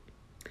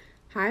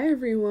Hi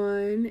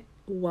everyone,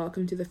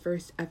 welcome to the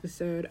first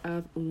episode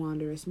of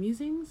Wanderess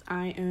Musings.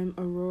 I am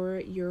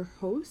Aurora, your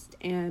host,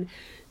 and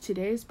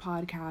today's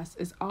podcast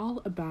is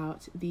all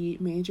about the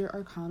major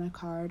arcana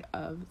card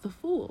of the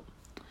Fool.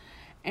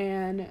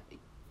 And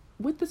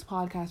with this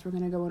podcast, we're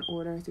going to go in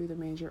order through the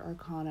major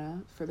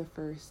arcana for the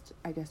first,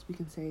 I guess we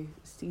can say,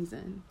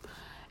 season.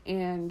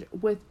 And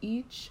with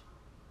each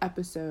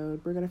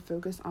episode, we're going to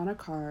focus on a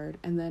card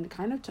and then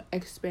kind of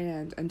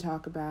expand and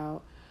talk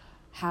about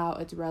how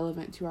it's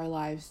relevant to our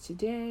lives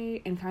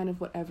today and kind of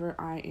whatever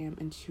I am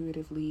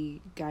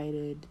intuitively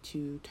guided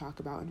to talk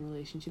about in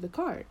relation to the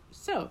card.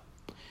 So,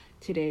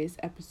 today's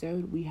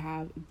episode, we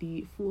have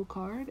the Fool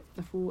card.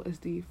 The Fool is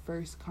the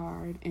first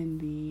card in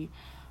the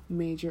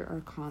major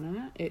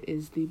arcana. It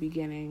is the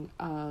beginning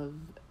of,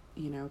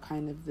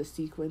 kind of the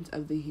sequence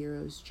of the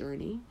hero's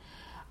journey.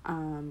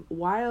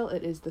 While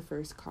it is the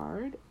first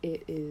card,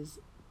 it is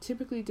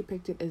typically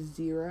depicted as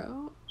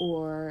 0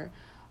 or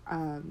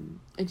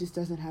it just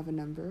doesn't have a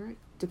number,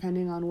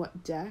 depending on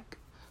what deck.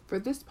 For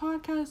this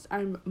podcast,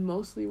 I'm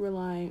mostly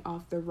relying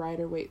off the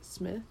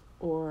Rider-Waite-Smith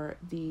or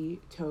the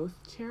Thoth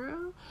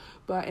Tarot,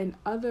 but in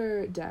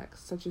other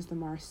decks, such as the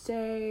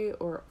Marseille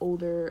or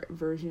older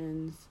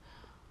versions,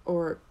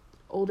 or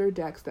older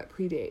decks that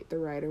predate the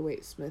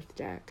Rider-Waite-Smith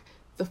deck,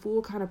 the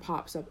Fool kind of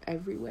pops up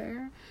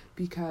everywhere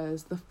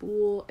because the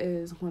Fool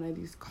is one of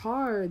these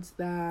cards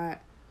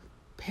that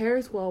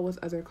pairs well with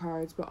other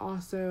cards, but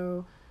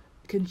also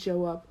can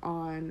show up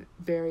on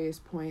various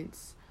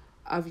points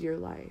of your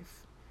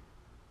life,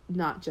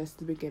 not just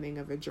the beginning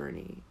of a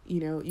journey.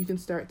 You can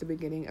start the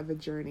beginning of a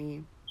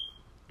journey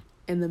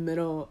in the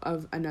middle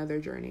of another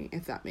journey,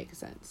 if that makes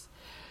sense.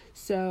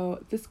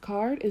 So this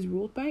card is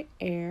ruled by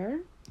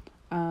air.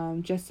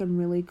 Just some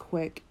really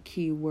quick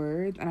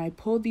keywords, and I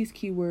pulled these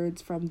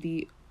keywords from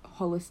the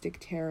Holistic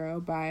Tarot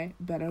by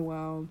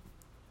Benawel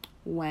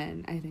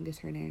Wen, I think is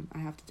her name. I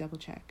have to double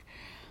check.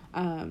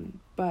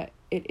 But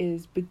it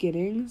is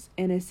beginnings,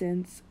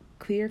 innocence,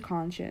 clear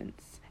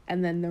conscience,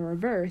 and then the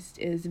reversed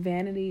is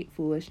vanity,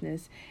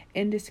 foolishness,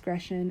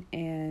 indiscretion,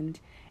 and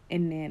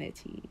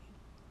inanity.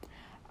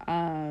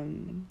 But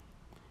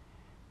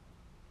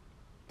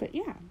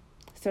yeah,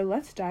 so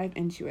let's dive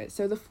into it.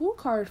 So the Fool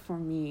card for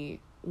me,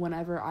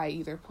 whenever I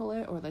either pull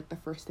it or like the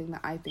first thing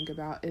that I think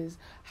about is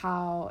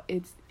how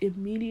it's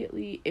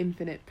immediately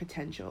infinite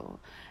potential.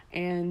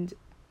 And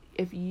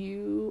if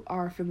you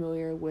are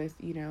familiar with,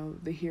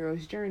 the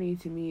hero's journey,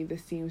 to me,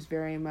 this seems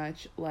very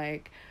much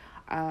like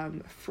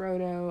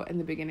Frodo in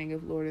the beginning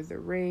of Lord of the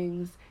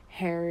Rings,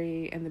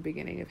 Harry in the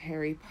beginning of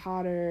Harry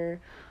Potter.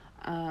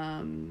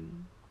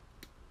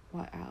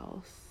 What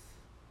else?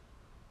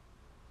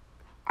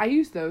 I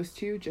use those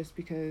two just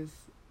because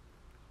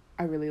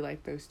I really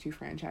like those two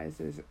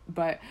franchises.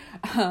 But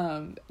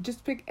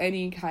just pick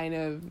any kind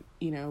of,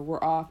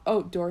 we're off.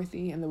 Oh,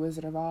 Dorothy and the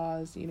Wizard of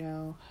Oz,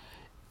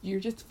 You're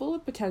just full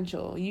of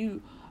potential.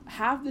 You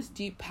have this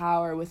deep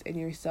power within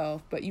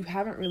yourself, but you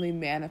haven't really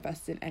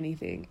manifested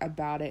anything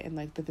about it in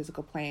like the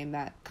physical plane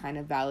that kind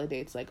of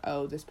validates like,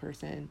 oh, this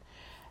person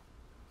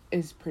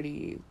is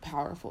pretty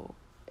powerful,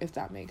 if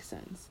that makes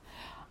sense.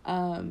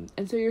 And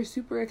so you're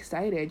super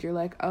excited. You're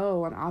like,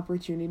 oh, an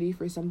opportunity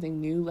for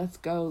something new. Let's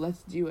go.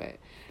 Let's do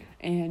it.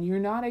 And you're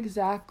not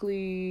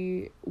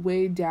exactly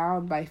weighed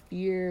down by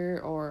fear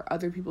or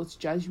other people's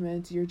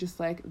judgments. You're just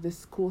like,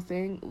 this cool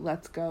thing,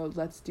 let's go,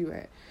 let's do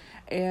it.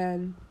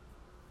 And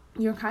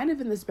you're kind of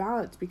in this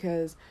balance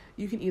because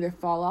you can either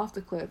fall off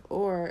the cliff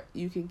or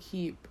you can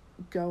keep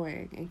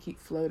going and keep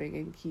floating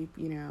and keep,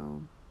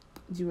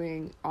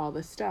 doing all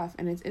this stuff.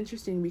 And it's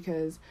interesting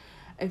because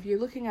if you're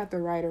looking at the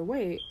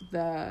Rider-Waite,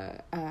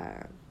 the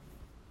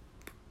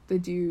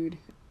dude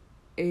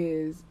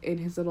is in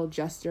his little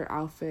jester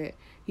outfit.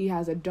 He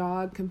has a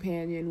dog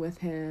companion with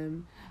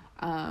him,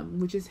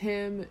 which is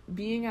him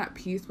being at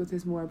peace with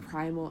his more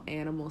primal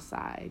animal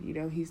side.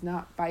 He's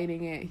not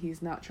fighting it.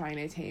 He's not trying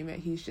to tame it.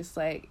 He's just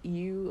like,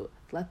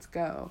 let's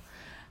go.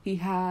 He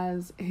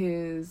has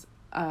his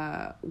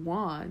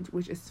wand,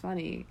 which is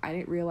funny. I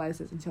didn't realize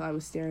this until I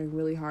was staring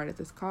really hard at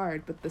this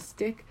card, but the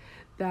stick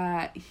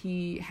that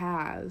he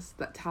has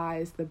that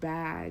ties the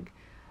bag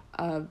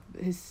of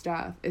his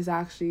stuff is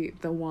actually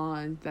the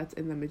wand that's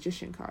in the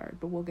Magician card,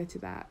 but we'll get to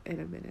that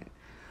in a minute.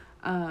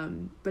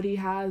 But he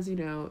has,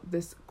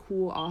 this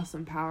cool,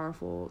 awesome,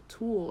 powerful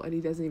tool, and he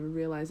doesn't even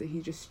realize that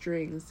he just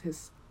strings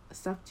his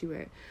stuff to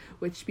it,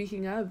 which,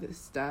 speaking of this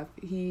stuff,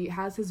 he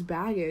has his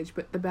baggage,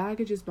 but the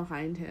baggage is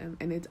behind him,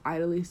 and it's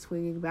idly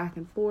swinging back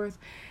and forth.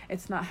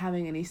 It's not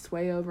having any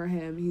sway over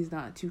him. He's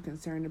not too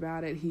concerned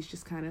about it. He's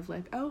just kind of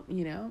like, oh,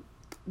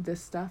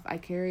 this stuff, I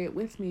carry it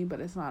with me, but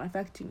it's not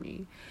affecting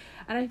me.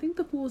 And I think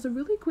the Fool is a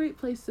really great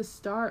place to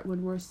start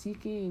when we're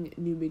seeking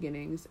new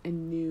beginnings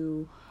and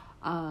new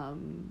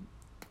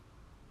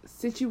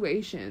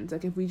situations.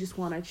 Like if we just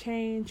want to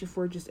change, if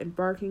we're just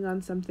embarking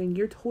on something,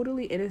 you're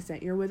totally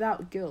innocent. You're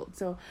without guilt.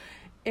 So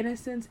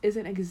innocence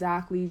isn't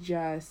exactly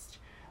just,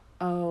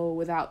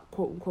 without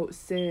quote unquote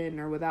sin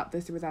or without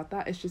this or without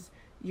that. It's just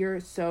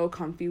you're so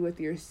comfy with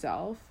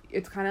yourself.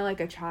 It's kind of like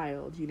a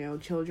child,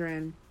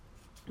 children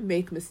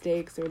make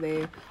mistakes or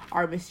they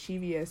are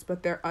mischievous,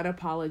 but they're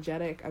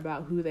unapologetic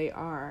about who they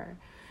are.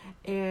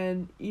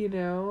 And,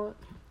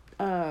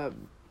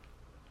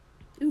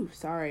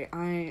 sorry,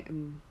 I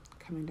am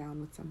coming down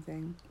with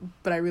something,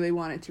 but I really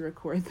wanted to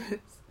record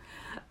this.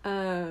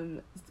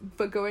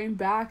 But going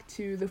back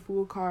to the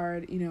Fool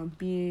card,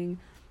 being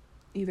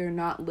either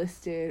not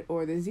listed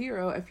or the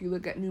 0, if you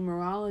look at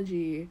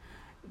numerology,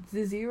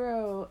 the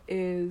 0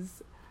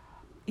 is,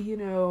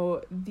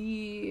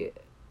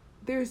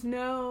 there's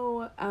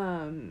no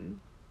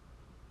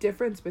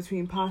difference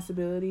between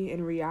possibility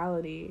and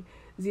reality.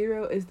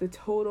 0 is the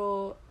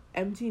total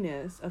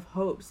emptiness of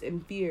hopes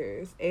and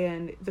fears,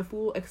 and the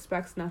Fool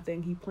expects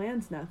nothing, he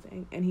plans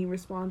nothing, and he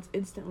responds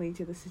instantly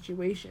to the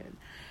situation.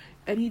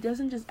 And he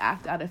doesn't just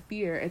act out of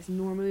fear. It's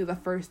normally the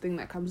first thing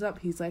that comes up.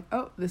 He's like,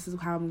 oh, this is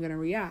how I'm going to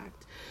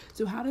react.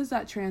 So how does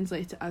that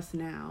translate to us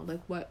now?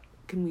 Like, what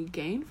can we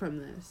gain from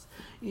this?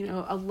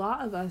 A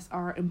lot of us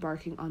are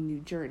embarking on new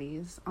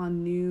journeys,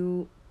 on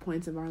new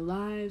points of our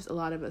lives. A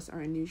lot of us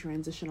are in new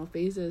transitional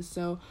phases.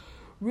 So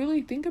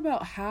really think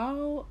about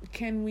how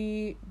can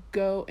we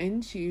go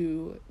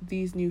into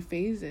these new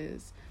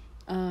phases.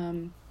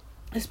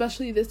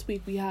 Especially this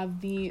week, we have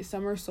the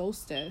summer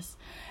solstice.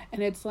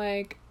 And it's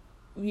like,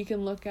 we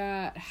can look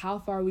at how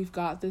far we've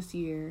got this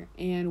year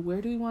and where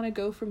do we want to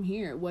go from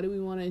here? What do we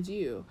want to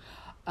do?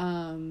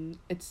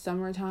 It's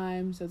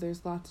summertime, so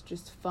there's lots of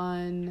just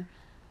fun.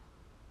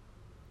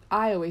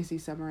 I always see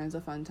summer as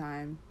a fun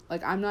time.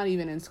 Like, I'm not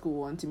even in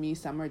school, and to me,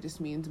 summer just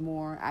means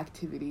more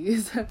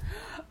activities.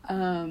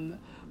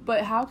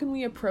 But how can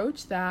we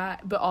approach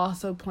that, but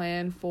also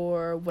plan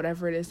for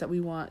whatever it is that we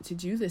want to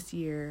do this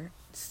year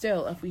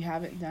still, if we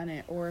haven't done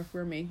it, or if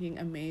we're making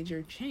a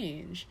major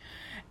change?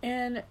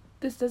 And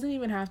this doesn't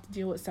even have to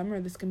deal with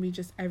summer. This can be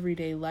just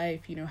everyday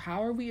life.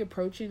 How are we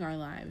approaching our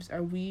lives?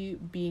 Are we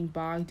being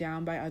bogged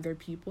down by other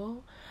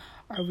people?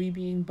 Are we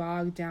being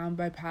bogged down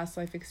by past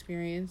life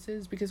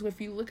experiences? Because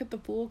if you look at the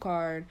Fool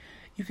card,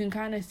 you can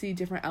kind of see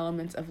different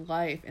elements of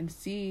life and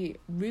see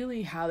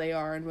really how they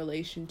are in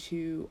relation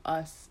to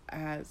us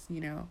as,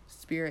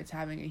 spirits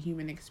having a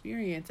human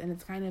experience. And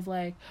it's kind of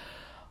like,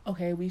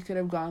 okay, we could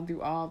have gone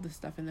through all of this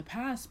stuff in the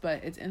past,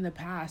 but it's in the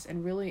past,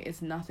 and really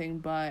it's nothing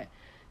but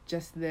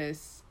just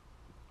this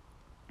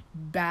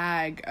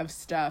bag of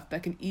stuff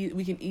that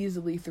we can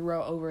easily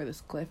throw over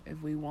this cliff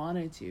if we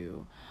wanted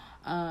to.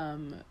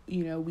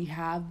 We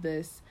have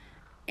this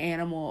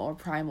animal or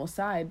primal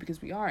side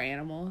because we are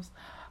animals.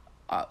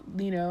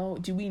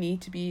 Do we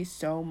need to be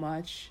so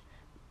much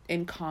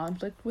in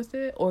conflict with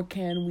it, or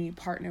can we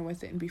partner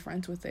with it and be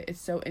friends with it? It's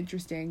so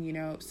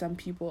interesting. Some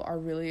people are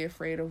really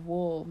afraid of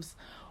wolves,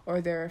 or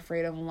they're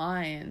afraid of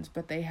lions,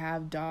 but they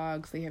have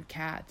dogs, they have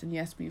cats, and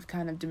yes, we've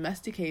kind of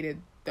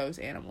domesticated those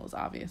animals,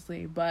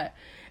 obviously, but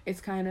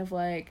it's kind of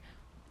like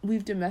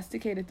we've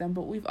domesticated them,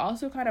 but we've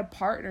also kind of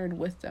partnered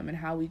with them in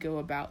how we go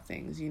about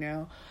things.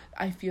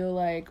 I feel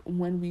like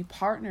when we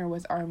partner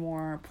with our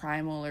more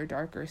primal or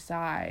darker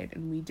side,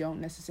 and we don't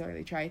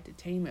necessarily try to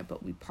tame it,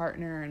 but we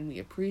partner and we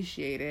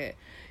appreciate it,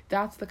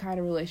 that's the kind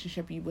of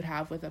relationship you would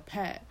have with a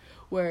pet.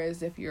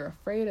 Whereas if you're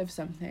afraid of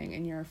something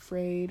and you're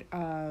afraid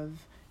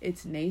of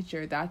its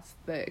nature, that's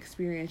the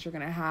experience you're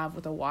going to have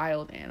with a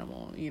wild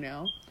animal,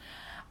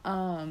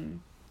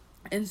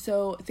 And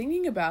so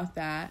thinking about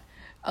that,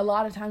 a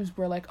lot of times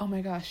we're like, oh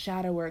my gosh,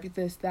 shadow work,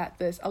 this, that,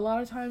 this. A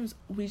lot of times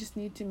we just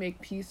need to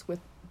make peace with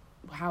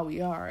how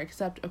we are,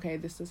 except, okay,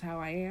 this is how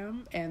I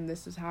am, and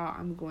this is how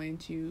I'm going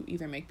to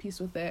either make peace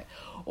with it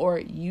or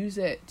use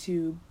it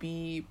to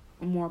be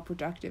more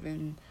productive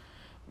in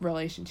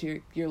relation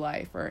to your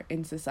life or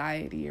in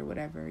society or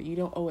whatever. You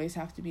don't always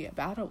have to be at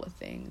battle with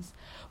things,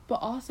 but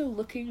also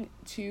looking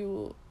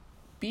to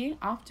being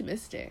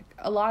optimistic.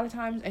 A lot of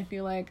times I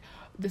feel like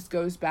this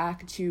goes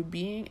back to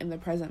being in the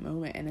present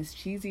moment, and as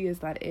cheesy as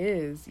that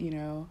is,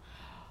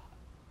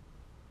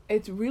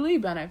 it's really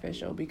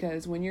beneficial,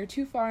 because when you're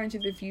too far into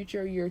the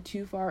future, you're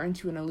too far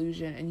into an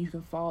illusion and you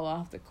can fall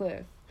off the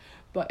cliff.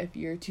 But if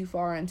you're too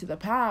far into the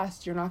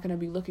past, you're not going to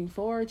be looking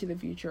forward to the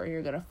future, or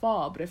you're going to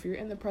fall. But if you're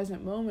in the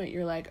present moment,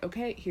 you're like,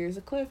 okay, here's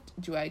a cliff.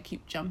 Do I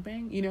keep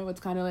jumping? It's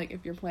kind of like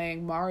if you're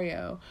playing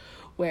Mario,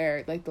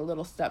 where like the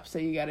little steps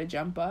that you got to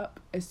jump up,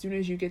 as soon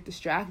as you get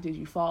distracted,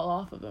 you fall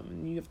off of them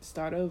and you have to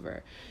start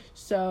over.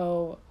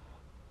 So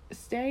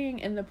staying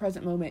in the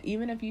present moment,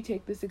 even if you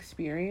take this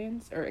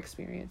experiment,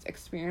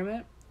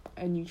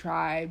 and you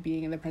try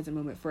being in the present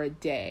moment for a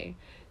day,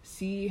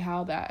 see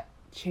how that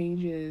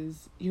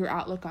changes your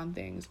outlook on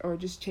things, or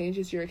just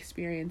changes your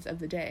experience of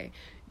the day.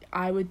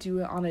 I would do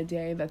it on a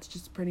day that's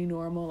just pretty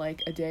normal,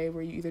 like a day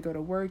where you either go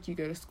to work, you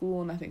go to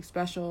school, nothing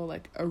special,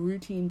 like a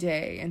routine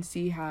day, and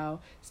see how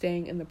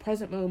staying in the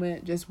present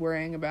moment, just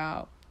worrying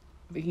about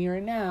the here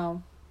and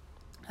now,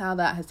 how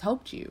that has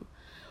helped you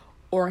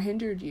or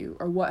hindered you,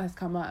 or what has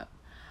come up.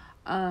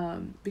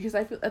 Because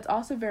I feel that's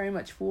also very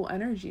much Fool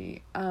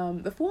energy.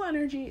 The Fool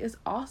energy is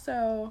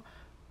also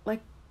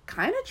like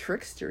kind of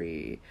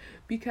trickstery,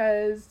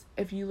 because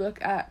if you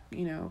look at,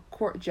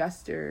 court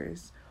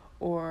jesters,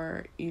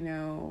 or,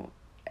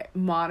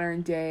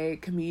 modern day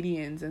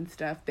comedians and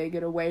stuff, they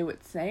get away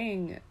with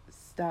saying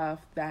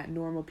stuff that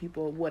normal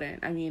people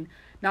wouldn't. I mean,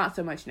 not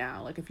so much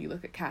now, like if you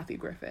look at Kathy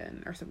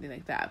Griffin or something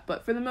like that,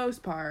 but for the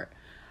most part,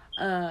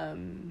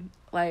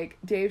 like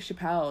Dave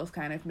Chappelle has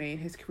kind of made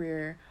his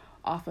career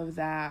off of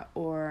that,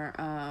 or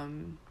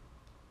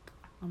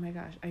oh my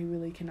gosh, I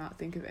really cannot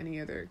think of any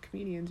other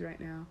comedians right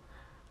now.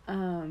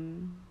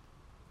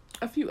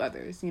 A few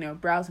others,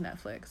 browse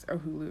Netflix or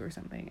Hulu or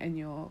something, and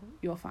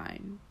you'll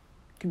find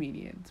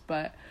comedians.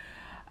 But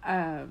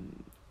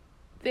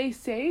they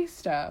say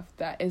stuff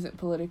that isn't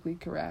politically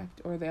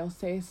correct, or they'll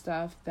say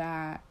stuff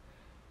that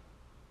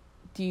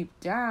deep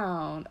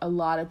down a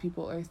lot of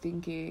people are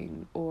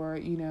thinking, or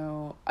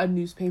a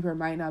newspaper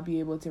might not be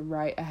able to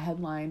write a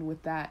headline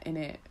with that in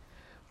it,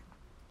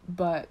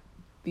 but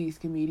these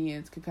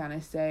comedians could kind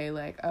of say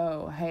like,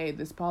 oh, hey,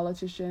 this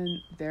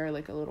politician, they're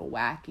like a little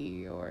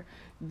wacky, or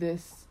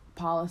this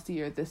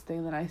policy or this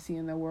thing that I see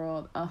in the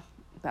world,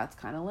 that's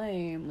kind of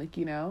lame, like,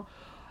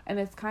 and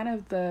it's kind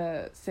of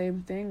the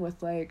same thing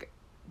with like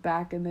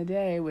back in the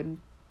day when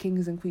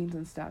kings and queens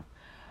and stuff,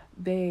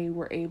 they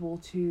were able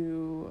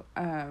to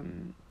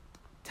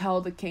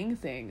tell the king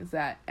things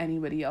that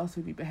anybody else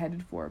would be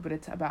beheaded for, but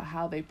it's about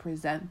how they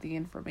present the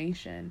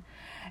information.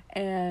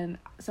 And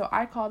so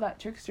I call that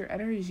trickster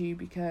energy,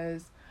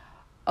 because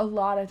a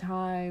lot of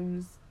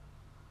times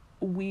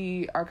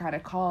we are kind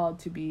of called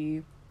to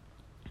be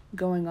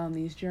going on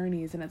these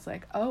journeys, and it's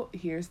like, oh,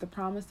 here's the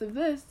promise of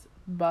this,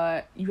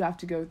 but you have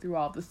to go through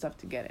all this stuff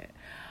to get it.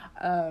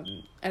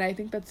 And I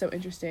think that's so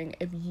interesting.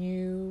 If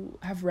you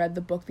have read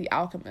the book The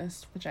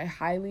Alchemist, which I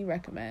highly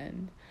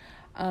recommend,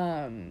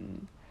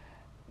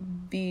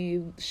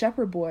 the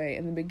shepherd boy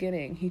in the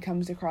beginning, he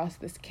comes across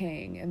this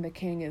king, and the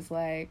king is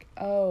like,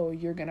 oh,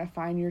 you're gonna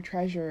find your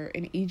treasure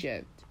in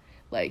Egypt,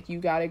 like you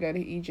gotta go to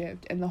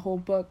Egypt. And the whole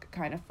book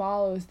kind of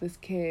follows this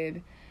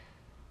kid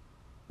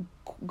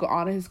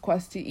on his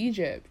quest to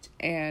Egypt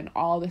and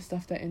all the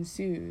stuff that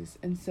ensues.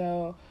 And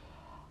so,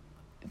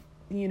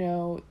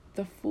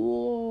 the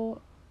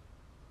fool,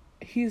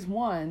 he's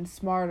one,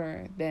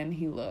 smarter than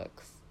he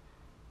looks,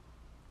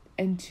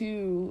 and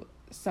two,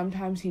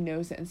 sometimes he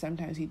knows it and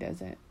sometimes he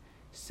doesn't.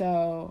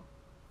 So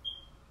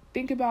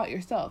think about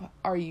yourself.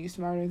 Are you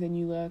smarter than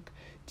you look?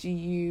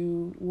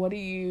 What do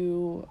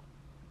you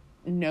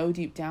know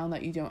deep down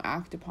that you don't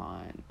act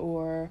upon?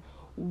 Or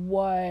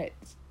what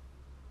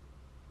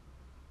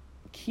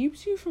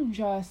keeps you from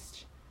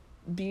just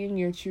being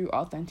your true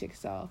authentic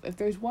self? If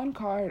there's one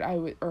card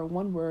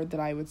one word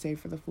that I would say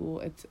for the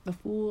fool, the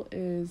fool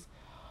is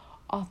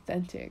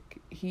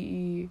authentic.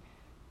 He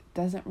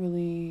doesn't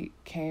really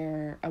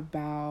care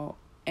about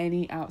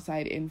any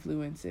outside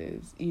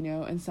influences,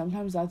 and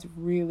sometimes that's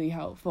really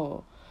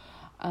helpful.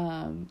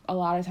 A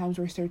lot of times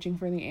we're searching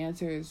for the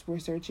answers. We're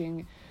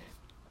searching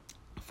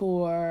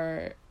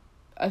for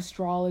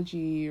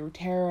astrology or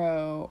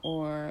tarot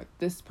or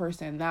this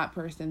person, that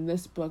person,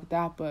 this book,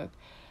 that book.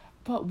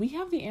 But we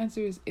have the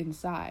answers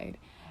inside.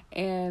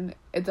 And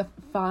it's a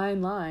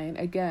fine line,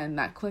 again,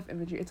 that cliff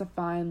imagery, it's a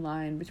fine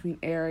line between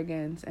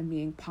arrogance and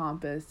being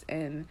pompous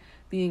and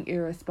being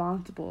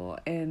irresponsible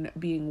and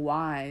being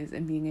wise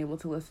and being able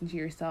to listen to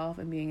yourself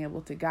and being able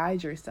to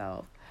guide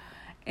yourself.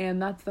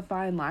 And that's the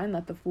fine line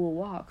that the fool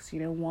walks.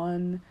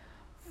 One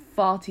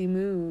faulty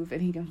move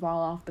and he can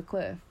fall off the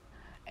cliff.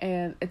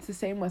 And it's the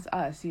same with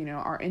us.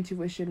 Our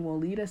intuition will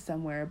lead us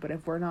somewhere, but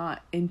if we're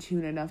not in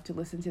tune enough to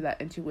listen to that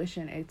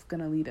intuition, it's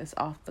going to lead us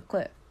off the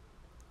cliff.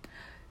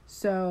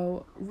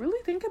 So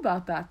really think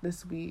about that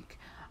this week.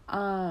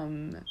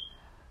 Think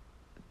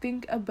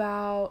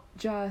about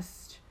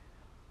just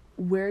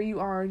where you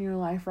are in your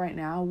life right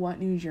now. What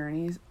new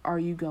journeys are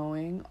you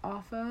going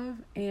off of?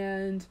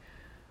 And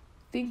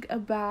think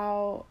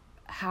about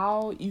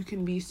how you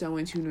can be so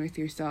in tune with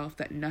yourself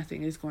that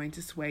nothing is going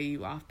to sway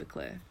you off the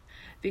cliff.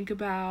 Think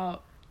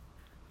about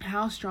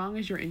how strong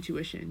is your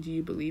intuition? Do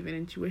you believe in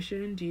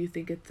intuition? Do you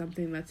think it's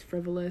something that's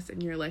frivolous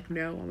and you're like,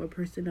 no, I'm a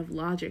person of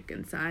logic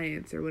and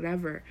science or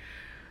whatever?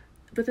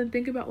 But then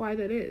think about why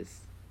that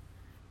is.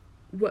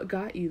 What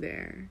got you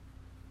there?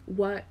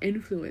 What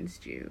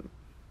influenced you?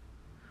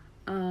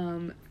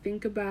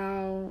 Think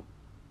about,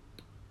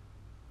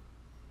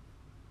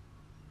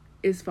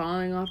 is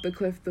falling off the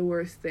cliff the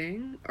worst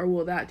thing? Or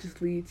will that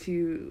just lead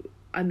to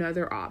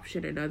another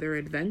option, another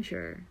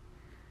adventure?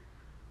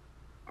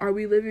 Are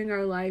we living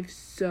our life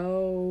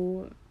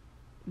so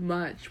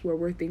much where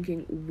we're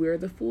thinking we're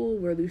the fool,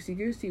 we're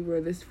loosey-goosey,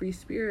 we're this free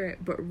spirit,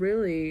 but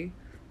really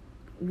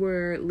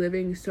we're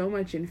living so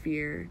much in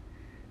fear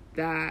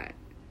that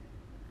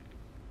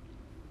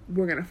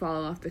we're going to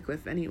fall off the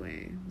cliff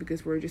anyway,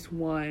 because we're just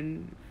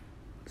one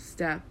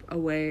step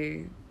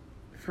away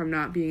from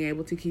not being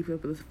able to keep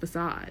up with the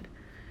facade.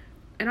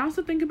 And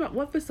also think about,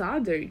 what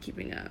facades are you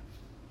keeping up?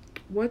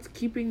 What's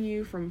keeping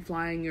you from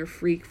flying your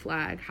freak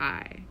flag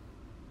high?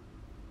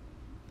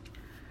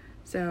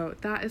 So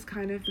that is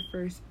kind of the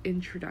first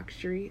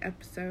introductory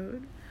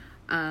episode.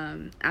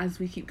 As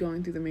we keep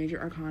going through the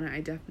major arcana,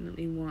 I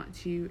definitely want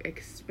to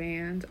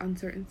expand on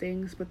certain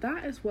things, but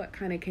that is what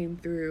kind of came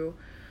through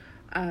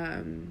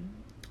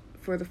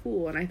for the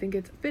Fool. And I think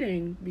it's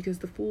fitting because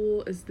the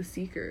Fool is the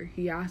seeker.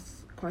 He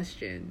asks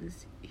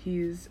questions.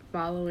 He's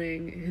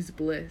following his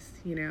bliss,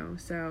 you know.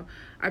 So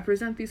I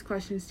present these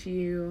questions to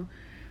you.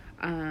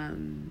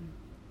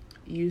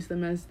 Use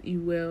them as you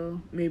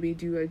will. Maybe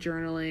do a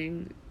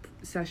journaling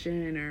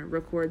session or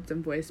record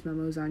some voice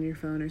memos on your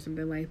phone or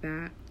something like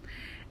that.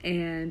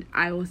 And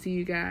I will see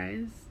you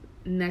guys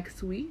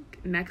next week.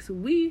 Next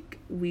week,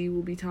 we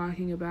will be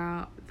talking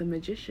about the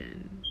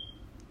Magician.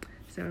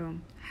 So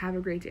have a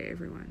great day,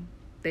 everyone.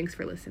 Thanks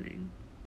for listening.